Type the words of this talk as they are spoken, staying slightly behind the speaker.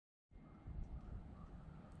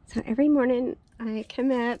So every morning I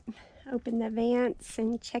come up, open the vents,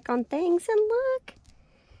 and check on things, and look,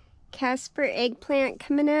 Casper eggplant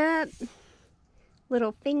coming up,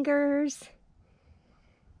 little fingers,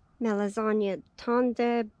 Melasagna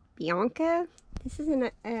tonda bianca. This is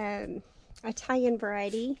an Italian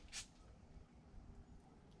variety.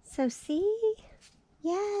 So see,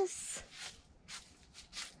 yes,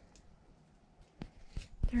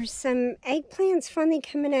 there's some eggplants finally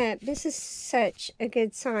coming up. This is such a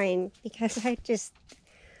good sign because I just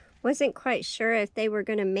wasn't quite sure if they were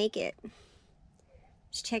going to make it.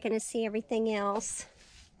 Just checking to see everything else.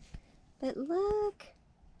 But look,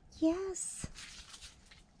 yes.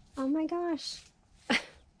 Oh my gosh.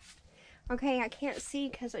 Okay, I can't see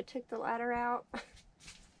because I took the ladder out.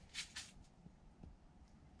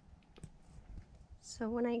 So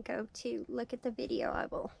when I go to look at the video, I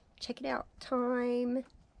will check it out. Thyme.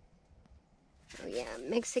 Oh yeah,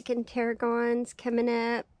 Mexican tarragon's coming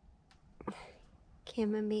up.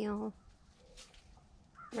 Chamomile.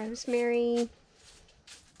 Rosemary.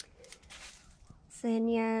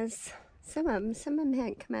 Zinnias. Some of them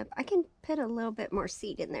haven't come up. I can put a little bit more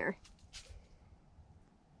seed in there.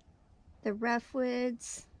 The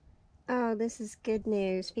roughwoods. Oh, this is good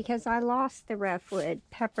news because I lost the roughwood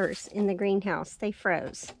peppers in the greenhouse. They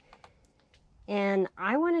froze. And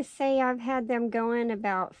I want to say I've had them going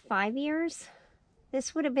about 5 years.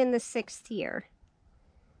 This would have been the 6th year.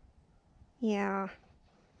 Yeah.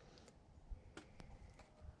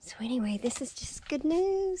 So anyway, this is just good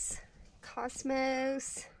news.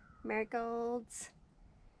 Cosmos, marigolds.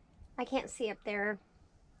 I can't see up there.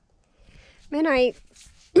 Man,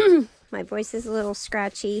 my voice is a little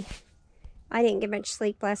scratchy. I didn't get much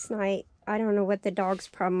sleep last night. I don't know what the dog's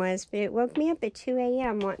problem was, but it woke me up at 2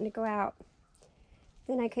 a.m. wanting to go out.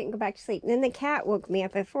 Then I couldn't go back to sleep. And then the cat woke me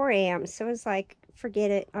up at 4 a.m. So it was like,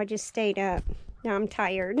 forget it. I just stayed up. Now I'm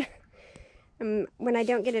tired. When I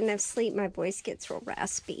don't get enough sleep, my voice gets real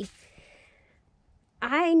raspy.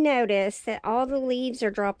 I noticed that all the leaves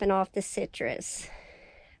are dropping off the citrus.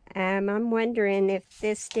 I'm wondering if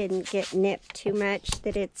this didn't get nipped too much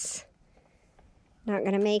that it's not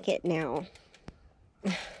going to make it now.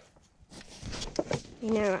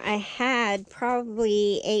 You know, I had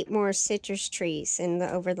probably 8 more citrus trees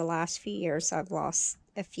over the last few years. I've lost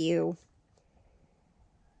a few.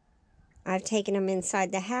 I've taken them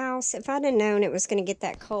inside the house. If I'd have known it was going to get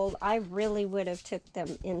that cold, I really would have took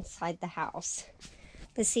them inside the house.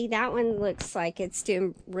 But see, that one looks like it's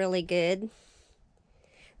doing really good.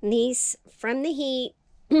 And these, from the heat,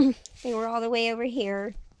 they were all the way over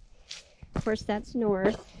here. Of course, that's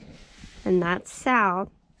north, and that's south.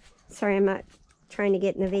 Sorry, I'm not trying to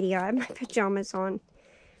get in the video. I have my pajamas on.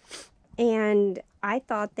 And I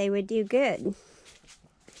thought they would do good.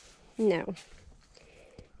 No.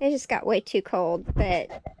 It just got way too cold,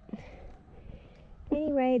 but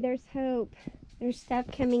anyway, there's hope. There's stuff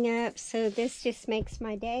coming up, so this just makes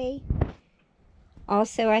my day.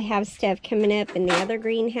 Also, I have stuff coming up in the other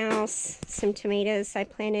greenhouse. Some tomatoes I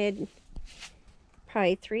planted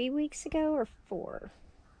probably 3 weeks ago or 4.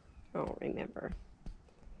 I don't remember.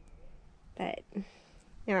 But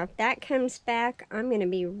now if that comes back, I'm going to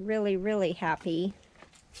be really, really happy.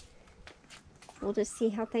 We'll just see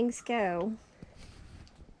how things go.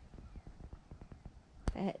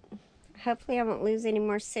 But hopefully I won't lose any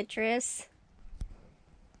more citrus.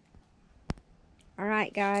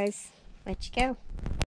 Alright guys, let you go.